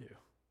than I do,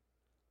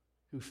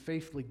 who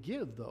faithfully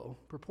give, though,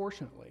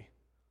 proportionately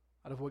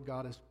out of what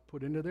God has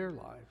put into their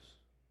lives.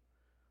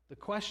 The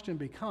question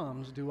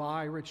becomes, do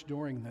I, Rich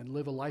Dorrington,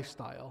 live a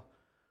lifestyle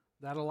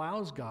that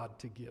allows God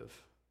to give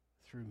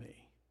through me?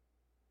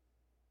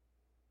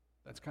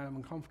 That's kind of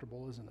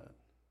uncomfortable, isn't it?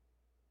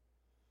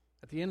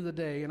 At the end of the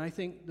day, and I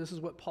think this is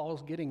what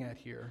Paul's getting at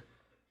here,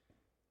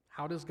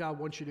 how does God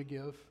want you to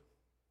give?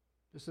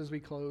 Just as we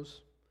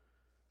close,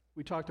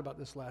 we talked about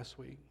this last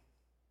week.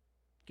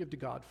 Give to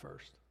God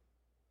first.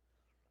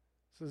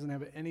 This doesn't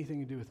have anything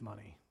to do with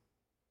money.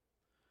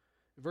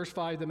 In verse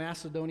 5, the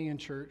Macedonian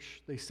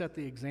church, they set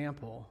the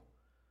example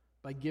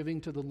by giving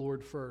to the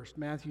Lord first.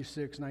 Matthew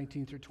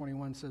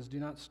 6:19-21 says, "Do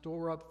not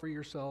store up for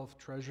yourself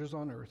treasures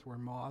on earth where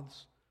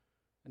moths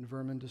and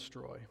vermin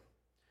destroy,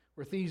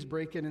 where thieves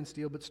break in and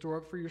steal, but store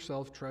up for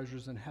yourself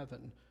treasures in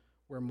heaven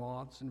where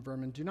moths and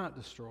vermin do not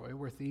destroy,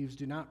 where thieves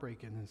do not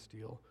break in and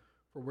steal.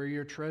 For where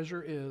your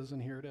treasure is,"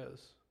 and here it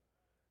is,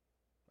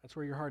 that's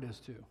where your heart is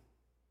too.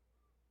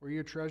 Where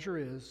your treasure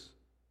is,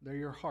 there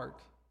your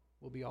heart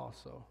will be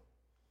also.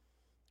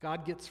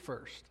 God gets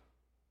first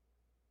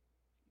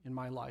in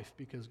my life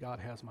because God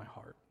has my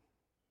heart.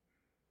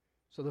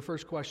 So the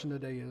first question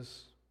today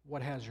is,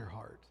 what has your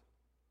heart?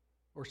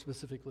 Or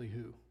specifically,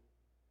 who?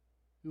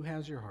 Who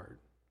has your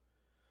heart?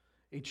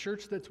 A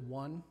church that's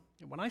one,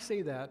 and when I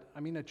say that,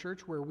 I mean a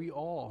church where we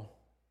all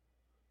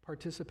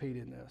participate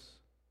in this,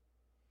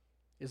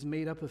 is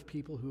made up of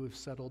people who have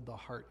settled the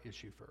heart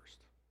issue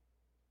first.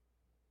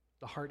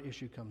 The heart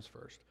issue comes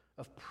first.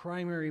 Of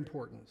primary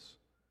importance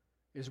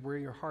is where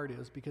your heart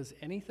is, because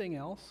anything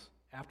else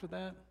after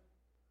that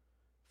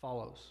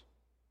follows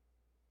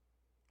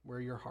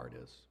where your heart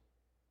is.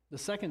 The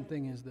second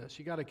thing is this: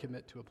 you got to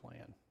commit to a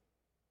plan.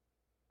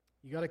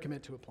 You got to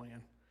commit to a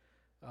plan.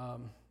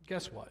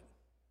 Guess what?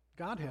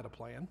 God had a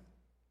plan.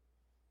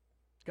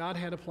 God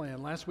had a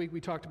plan. Last week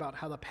we talked about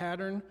how the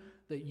pattern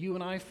that you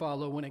and I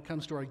follow when it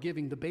comes to our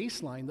giving, the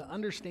baseline, the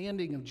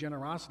understanding of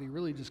generosity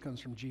really just comes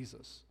from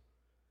Jesus.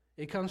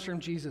 It comes from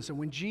Jesus. And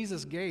when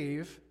Jesus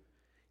gave,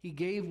 he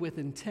gave with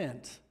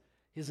intent.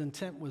 His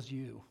intent was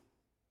you.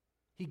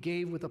 He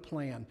gave with a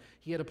plan.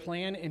 He had a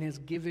plan, and his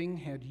giving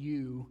had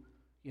you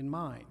in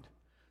mind.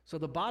 So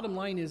the bottom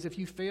line is, if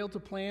you fail to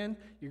plan,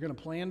 you're going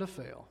to plan to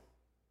fail.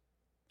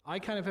 I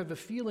kind of have a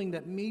feeling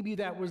that maybe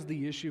that was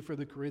the issue for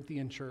the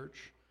Corinthian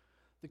church.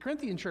 The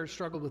Corinthian church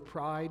struggled with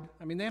pride.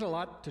 I mean, they had a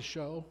lot to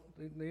show.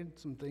 They had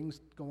some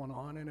things going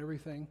on and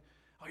everything.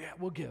 Oh yeah,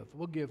 we'll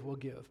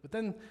give. But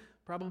then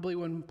probably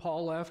when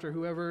Paul left or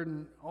whoever,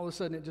 and all of a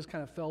sudden it just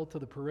kind of fell to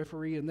the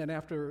periphery, and then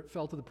after it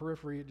fell to the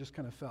periphery, it just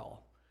kind of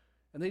fell.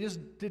 And they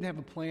just didn't have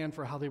a plan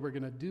for how they were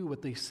going to do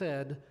what they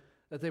said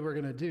that they were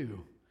going to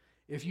do.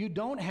 If you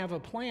don't have a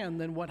plan,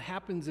 then what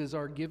happens is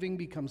our giving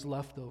becomes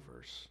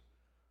leftovers.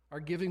 Our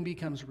giving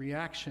becomes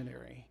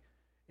reactionary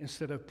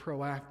instead of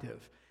proactive.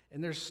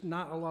 And there's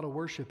not a lot of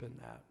worship in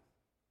that.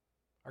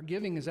 Our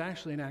giving is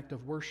actually an act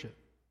of worship,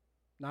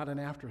 not an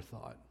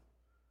afterthought.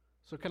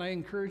 So can I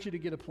encourage you to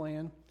get a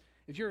plan?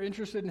 If you're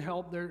interested in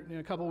help, there in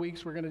a couple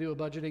weeks we're going to do a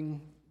budgeting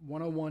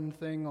 101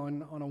 thing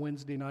on a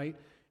Wednesday night.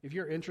 If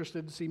you're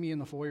interested, see me in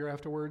the foyer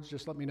afterwards.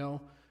 Just let me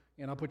know,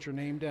 and I'll put your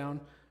name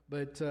down.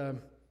 But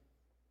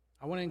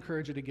I want to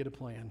encourage you to get a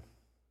plan.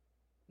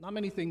 Not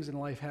many things in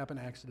life happen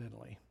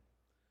accidentally.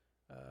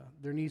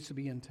 There needs to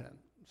be intent.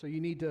 So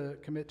you need to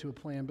commit to a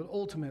plan. But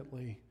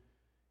ultimately,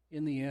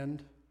 in the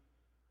end,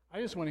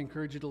 I just want to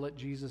encourage you to let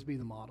Jesus be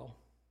the model.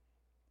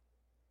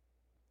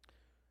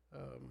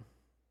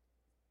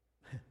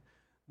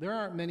 There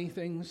aren't many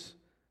things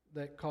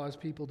that cause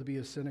people to be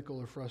as cynical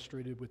or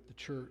frustrated with the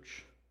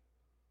church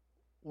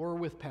or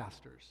with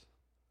pastors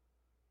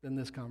than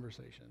this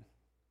conversation.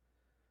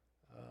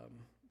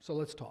 So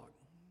let's talk.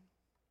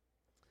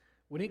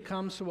 When it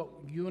comes to what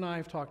you and I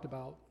have talked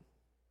about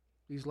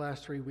these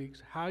last 3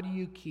 weeks, how do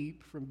you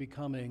keep from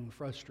becoming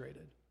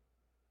frustrated?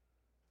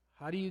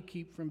 How do you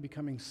keep from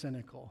becoming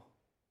cynical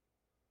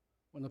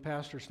when the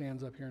pastor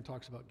stands up here and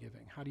talks about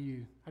giving? How do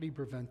you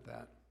prevent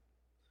that?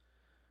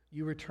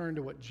 You return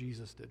to what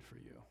Jesus did for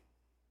you.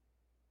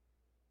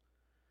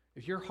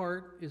 If your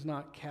heart is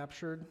not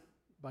captured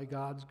by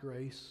God's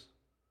grace,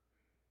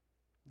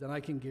 then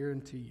I can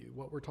guarantee you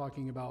what we're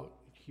talking about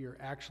here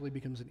actually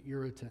becomes an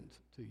irritant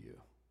to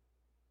you.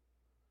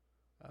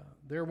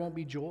 There won't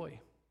be joy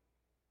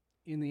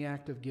in the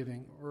act of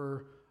giving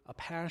or a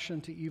passion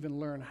to even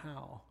learn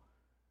how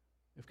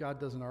if God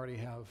doesn't already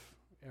have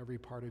every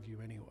part of you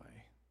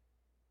anyway.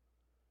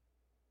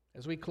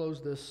 As we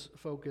close this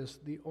focus,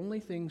 the only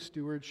thing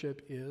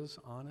stewardship is,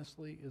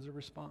 honestly, is a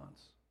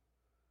response.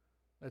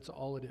 That's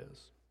all it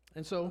is.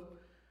 And so,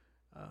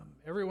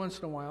 every once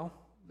in a while,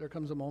 there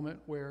comes a moment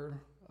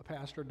where a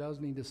pastor does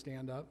need to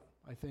stand up,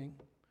 I think,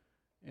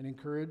 and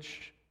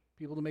encourage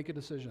people to make a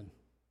decision.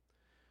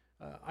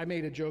 I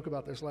made a joke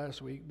about this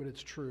last week, but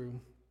it's true.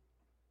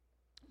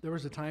 There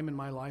was a time in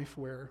my life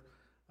where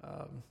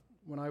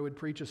when I would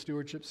preach a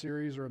stewardship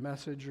series or a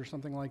message or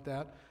something like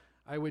that,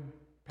 I would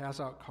pass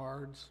out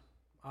cards.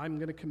 I'm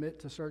going to commit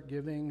to start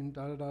giving, and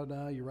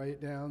da-da-da-da. You write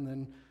it down,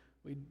 then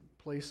we'd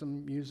play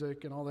some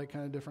music and all that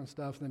kind of different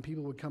stuff. And then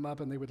people would come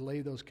up and they would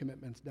lay those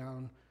commitments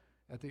down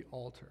at the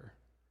altar.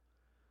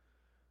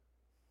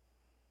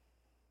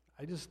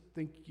 I just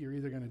think you're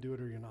either going to do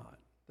it or you're not.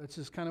 That's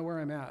just kind of where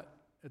I'm at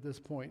this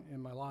point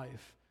in my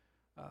life.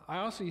 I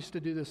also used to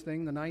do this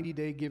thing, the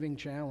 90-day giving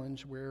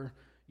challenge, where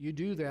you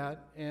do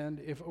that, and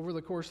if over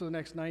the course of the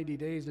next 90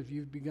 days, if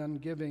you've begun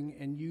giving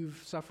and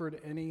you've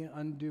suffered any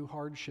undue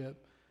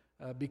hardship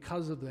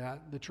because of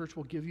that, the church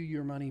will give you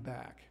your money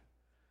back.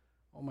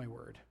 Oh, my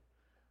word.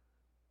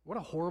 What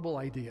a horrible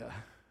idea.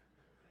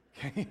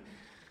 Okay?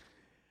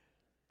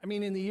 I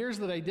mean, in the years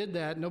that I did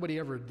that, nobody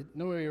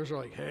was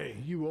like, hey,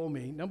 you owe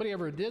me. Nobody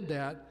ever did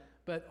that,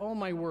 but oh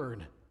my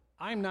word,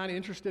 I'm not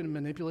interested in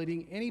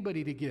manipulating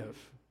anybody to give.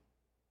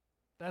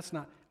 That's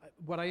not,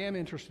 what I am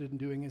interested in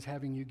doing is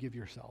having you give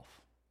yourself.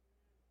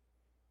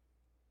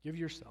 Give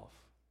yourself.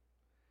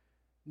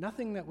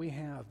 Nothing that we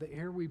have, the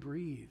air we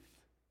breathe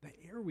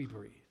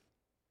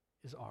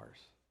is ours.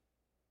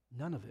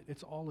 None of it.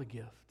 It's all a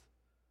gift.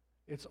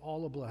 It's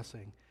all a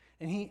blessing.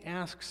 And he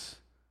asks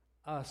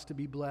us to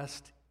be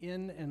blessed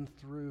in and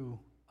through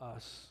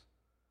us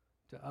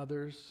to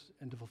others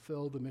and to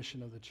fulfill the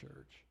mission of the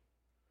church.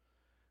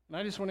 And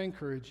I just want to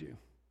encourage you.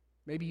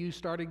 Maybe you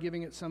started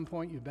giving at some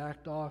point, you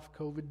backed off,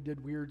 COVID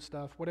did weird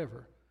stuff,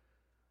 whatever.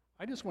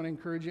 I just want to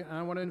encourage you, and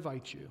I want to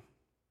invite you.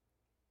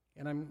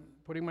 And I'm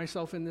putting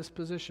myself in this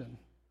position.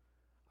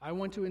 I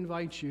want to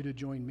invite you to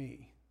join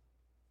me.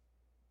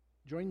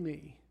 Join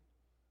me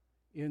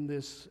in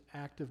this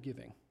act of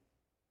giving,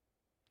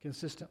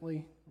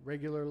 consistently,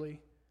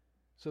 regularly,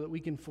 so that we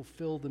can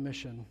fulfill the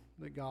mission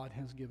that God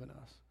has given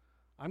us.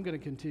 I'm going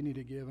to continue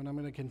to give, and I'm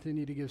going to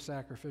continue to give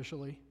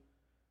sacrificially,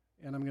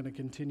 and I'm going to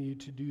continue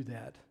to do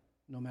that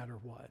no matter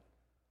what.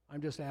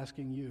 I'm just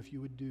asking you if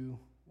you would do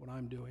what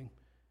I'm doing,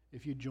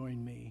 if you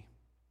join me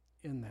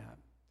in that.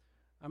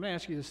 I'm going to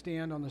ask you to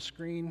stand on the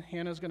screen.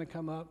 Hannah's going to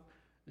come up,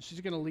 and she's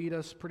going to lead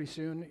us pretty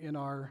soon in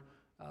our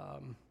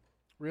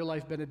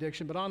real-life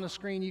benediction. But on the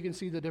screen, you can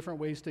see the different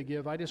ways to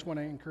give. I just want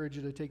to encourage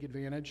you to take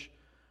advantage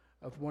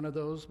of one of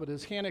those. But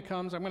as Hannah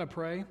comes, I'm going to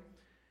pray,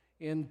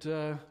 and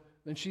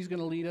then she's going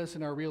to lead us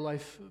in our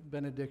real-life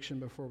benediction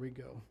before we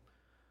go.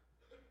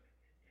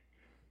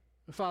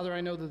 Father,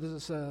 I know that this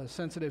is a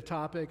sensitive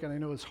topic, and I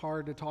know it's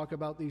hard to talk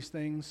about these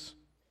things.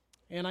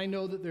 And I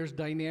know that there's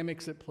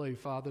dynamics at play,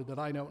 Father, that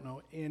I don't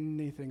know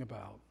anything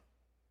about.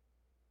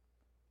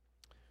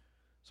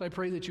 So I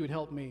pray that you would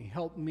help me.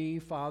 Help me,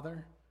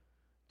 Father,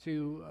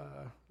 to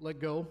let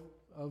go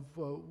of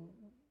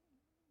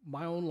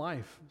my own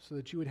life so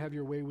that you would have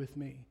your way with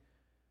me.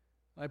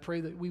 I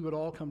pray that we would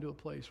all come to a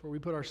place where we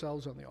put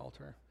ourselves on the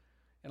altar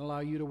and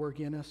allow you to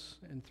work in us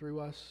and through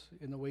us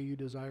in the way you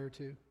desire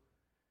to.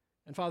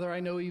 And Father, I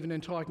know even in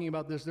talking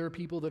about this, there are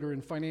people that are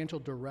in financial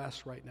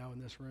duress right now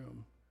in this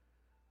room.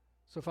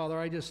 So Father,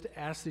 I just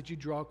ask that you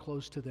draw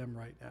close to them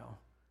right now,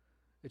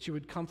 that you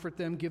would comfort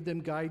them, give them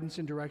guidance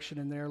and direction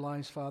in their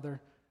lives,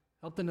 Father.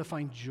 Help them to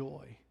find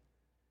joy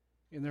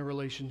in their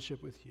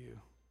relationship with you.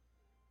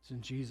 It's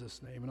in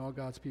Jesus' name. And all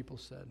God's people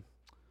said,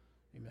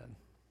 amen.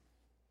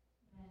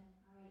 Amen.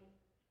 All right,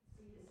 let's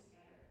read this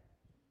together.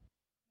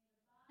 May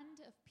the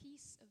bond of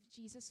peace of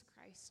Jesus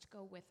Christ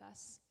go with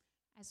us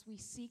as we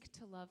seek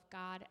to love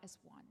God as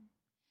one.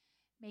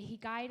 May he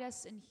guide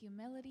us in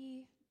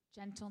humility,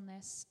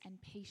 gentleness,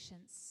 and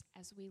patience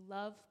as we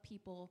love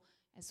people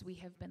as we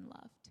have been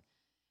loved.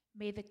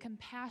 May the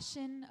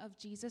compassion of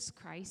Jesus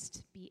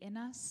Christ be in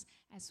us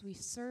as we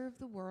serve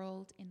the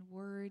world in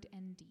word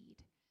and deed.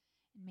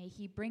 And may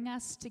he bring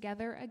us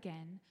together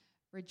again,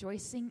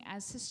 rejoicing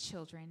as his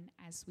children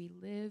as we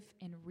live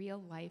in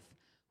real life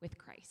with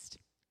Christ.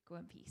 Go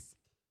in peace.